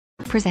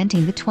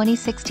Presenting the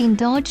 2016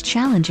 Dodge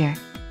Challenger.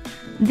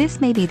 This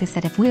may be the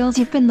set of wheels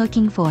you've been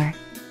looking for.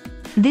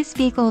 This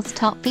vehicle's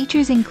top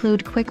features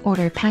include Quick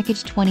Order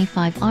Package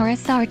 25R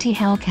SRT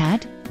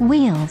Hellcat,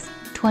 wheels,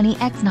 20x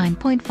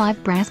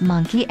 9.5 brass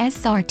monkey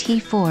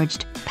SRT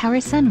forged, power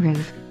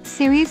sunroof,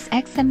 Sirius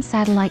XM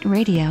satellite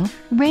radio,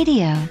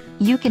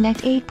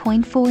 Uconnect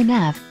 8.4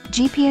 nav,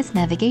 GPS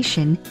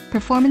navigation,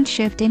 performance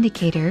shift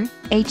indicator,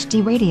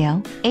 HD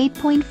radio,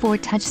 8.4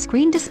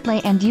 touchscreen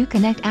display and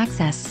Uconnect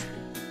access.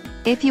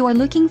 If you are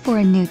looking for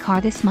a new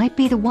car, this might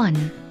be the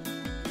one.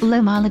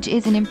 Low mileage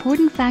is an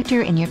important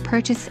factor in your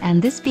purchase,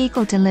 and this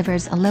vehicle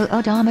delivers a low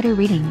odometer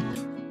reading.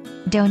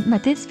 Don't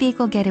let this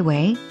vehicle get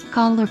away.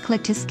 Call or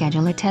click to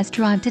schedule a test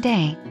drive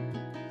today.